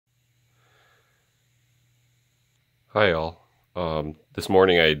Hi all. This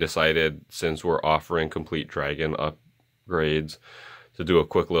morning I decided, since we're offering complete Dragon upgrades, to do a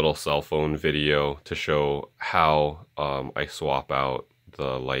quick little cell phone video to show how I swap out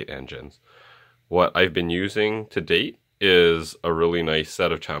the light engines. What I've been using to date is a really nice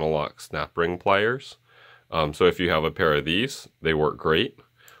set of channel lock snap ring pliers. So if you have a pair of these, they work great.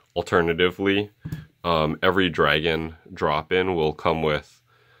 Alternatively, every Dragon drop-in will come with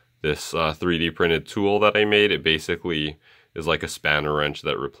this 3D printed tool that I made. It basically is like a spanner wrench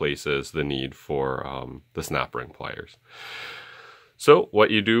that replaces the need for the snap ring pliers. So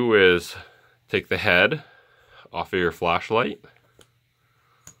what you do is take the head off of your flashlight,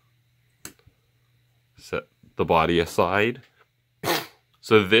 set the body aside.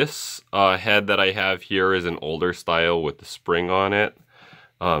 So this head that I have here is an older style with the spring on it.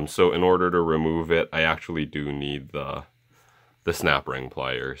 So in order to remove it, I actually do need the snap ring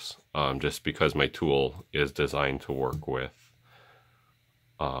pliers, just because my tool is designed to work with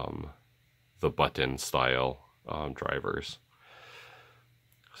the button style drivers.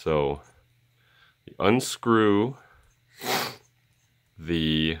 So you unscrew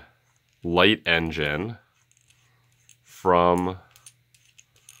the light engine from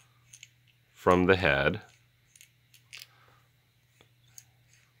the head.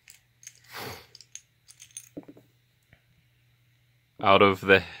 Out of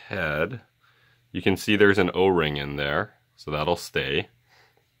the head, you can see there's an O-ring in there, so that'll stay.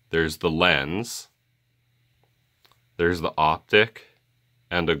 There's the lens, there's the optic,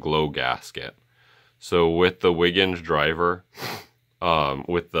 and a glow gasket. So with the Wiggins driver,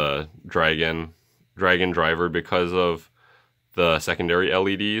 with the Dragon driver, because of the secondary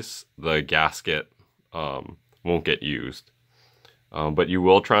LEDs, the gasket won't get used. But you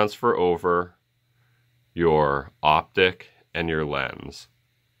will transfer over your optic and your lens,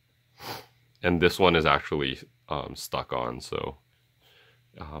 and this one is actually stuck on, so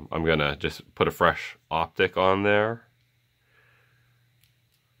I'm gonna just put a fresh optic on there.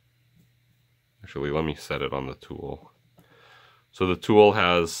 Actually, let me set it on the tool. So the tool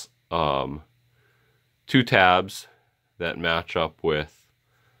has 2 tabs that match up with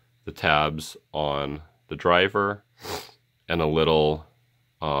the tabs on the driver, and a little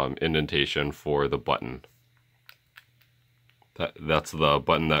indentation for the button. That's the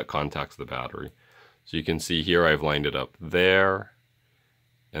button that contacts the battery. So you can see here I've lined it up there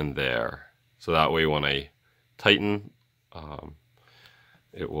and there. So that way when I tighten,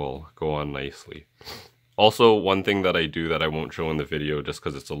 it will go on nicely. Also, one thing that I do that I won't show in the video just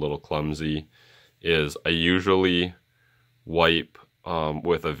because it's a little clumsy is I usually wipe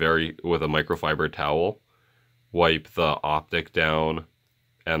with a microfiber towel, wipe the optic down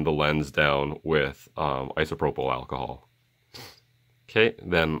and the lens down with isopropyl alcohol. Okay,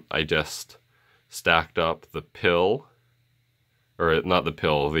 then I just stacked up the pill, or not the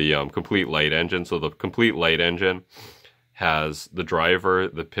pill, the complete light engine. So the complete light engine has the driver,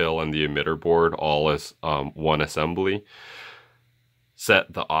 the pill, and the emitter board all as one assembly.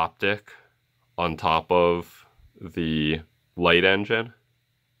 Set the optic on top of the light engine.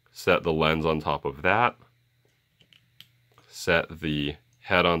 Set the lens on top of that. Set the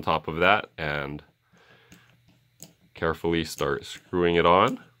head on top of that, and carefully start screwing it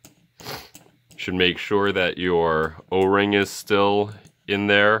on. Should make sure that your O-ring is still in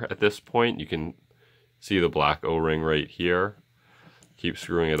there at this point. You can see the black O-ring right here. Keep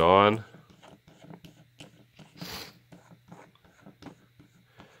screwing it on.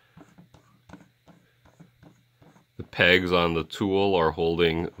 The pegs on the tool are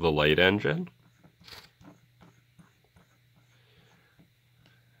holding the light engine.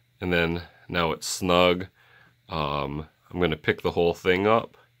 And then now it's snug. I'm going to pick the whole thing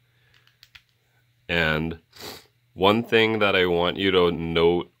up. And one thing that I want you to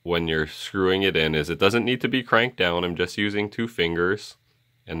note when you're screwing it in is it doesn't need to be cranked down. I'm just using 2 fingers.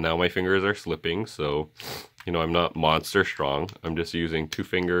 And now my fingers are slipping, so, you know, I'm not monster strong. I'm just using 2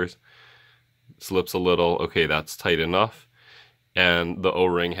 fingers. Slips a little. Okay, that's tight enough. And the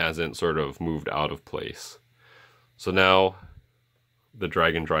O-ring hasn't sort of moved out of place. So now the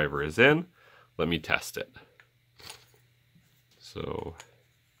Dragon driver is in. Let me test it. So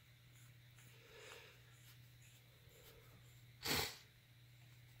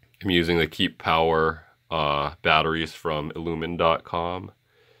I'm using the Keep Power batteries from illumin.com.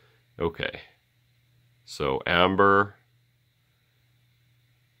 Okay, so amber,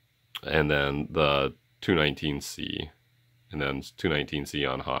 and then the 219C, and then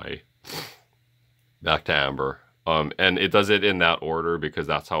 219C on high. Back to amber. And it does it in that order because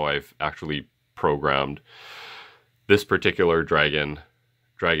that's how I've actually programmed this particular Dragon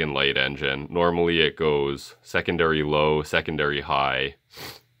Dragon Light engine. Normally it goes secondary low, secondary high,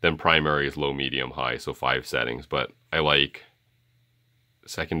 then primary is low, medium, high, so 5 settings, but I like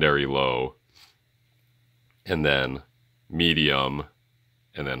secondary low, and then medium,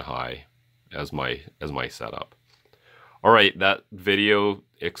 and then high as my setup. All right, that video,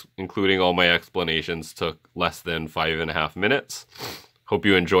 including all my explanations, took less than 5.5 minutes. Hope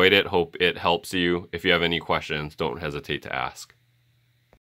you enjoyed it. Hope it helps you. If you have any questions, don't hesitate to ask.